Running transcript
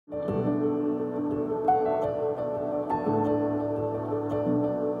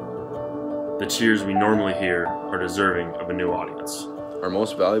The cheers we normally hear are deserving of a new audience. Our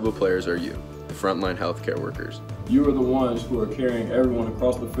most valuable players are you, the frontline healthcare workers. You are the ones who are carrying everyone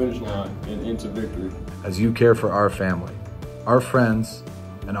across the finish line and into victory. As you care for our family, our friends,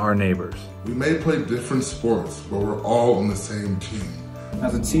 and our neighbors. We may play different sports, but we're all on the same team.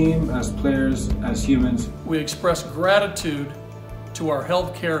 As a team, as players, as humans, we express gratitude to our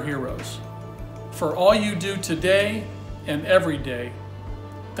healthcare heroes for all you do today and every day.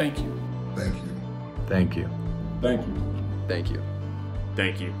 Thank you. Thank you. Thank you. Thank you. Thank you.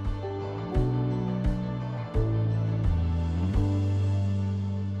 Thank you.